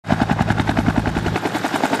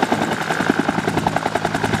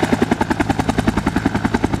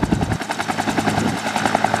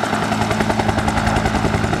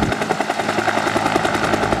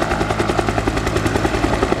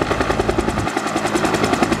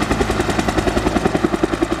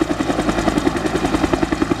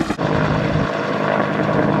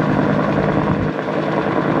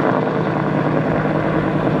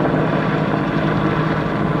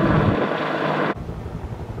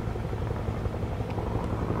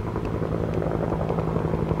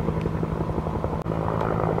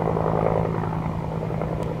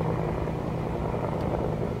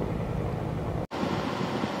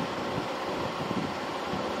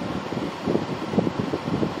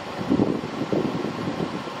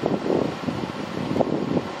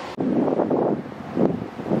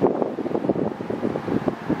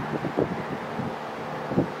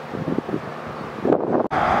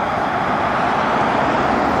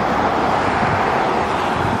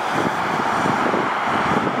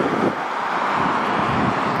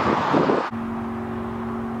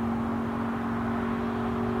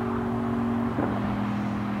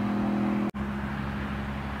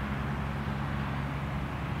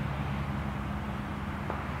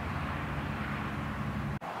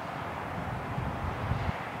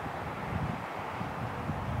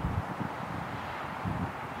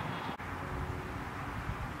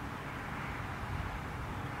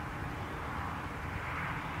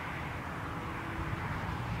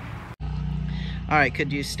All right,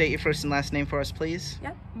 could you state your first and last name for us, please?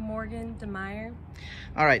 Yep, Morgan de Meyer.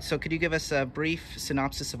 All right, so could you give us a brief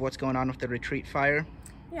synopsis of what's going on with the retreat fire?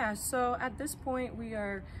 Yeah, so at this point we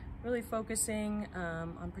are really focusing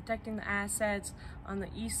on protecting the assets on the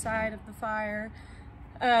east side of the fire.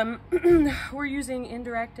 We're using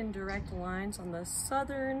indirect and direct lines on the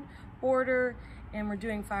southern border, and we're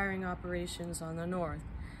doing firing operations on the north.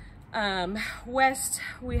 West,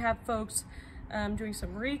 we have folks doing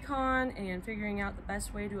some recon and figuring out the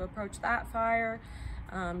best way to approach that fire.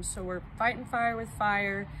 So we're fighting fire with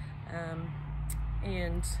fire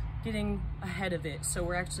and getting ahead of it. So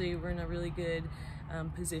we're in a really good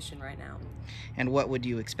position right now. And what would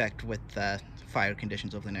you expect with fire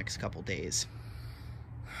conditions over the next couple days?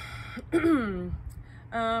 According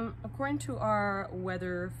to our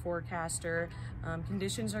weather forecaster,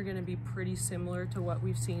 conditions are going to be pretty similar to what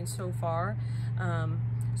we've seen so far.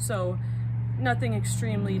 So nothing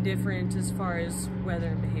extremely different as far as weather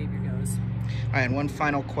and behavior goes. All right, and one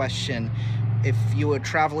final question. If you were a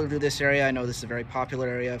traveler to this area, I know this is a very popular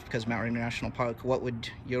area because of Mount Rainier National Park, what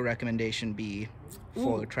would your recommendation be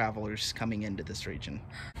for travelers coming into this region?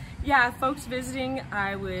 Yeah, folks visiting,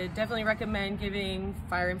 I would definitely recommend giving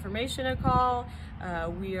Fire Information a call.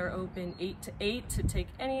 We are open 8 to 8 to take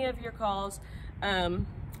any of your calls.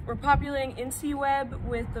 We're populating NCWeb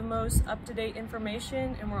with the most up-to-date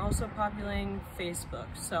information, and we're also populating Facebook.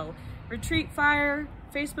 So Retreat Fire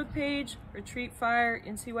Facebook page, Retreat Fire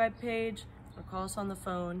NCWeb page, or call us on the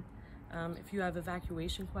phone. If you have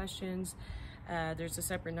evacuation questions, there's a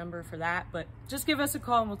separate number for that, but just give us a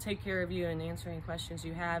call and we'll take care of you and answer any questions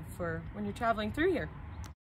you have for when you're traveling through here.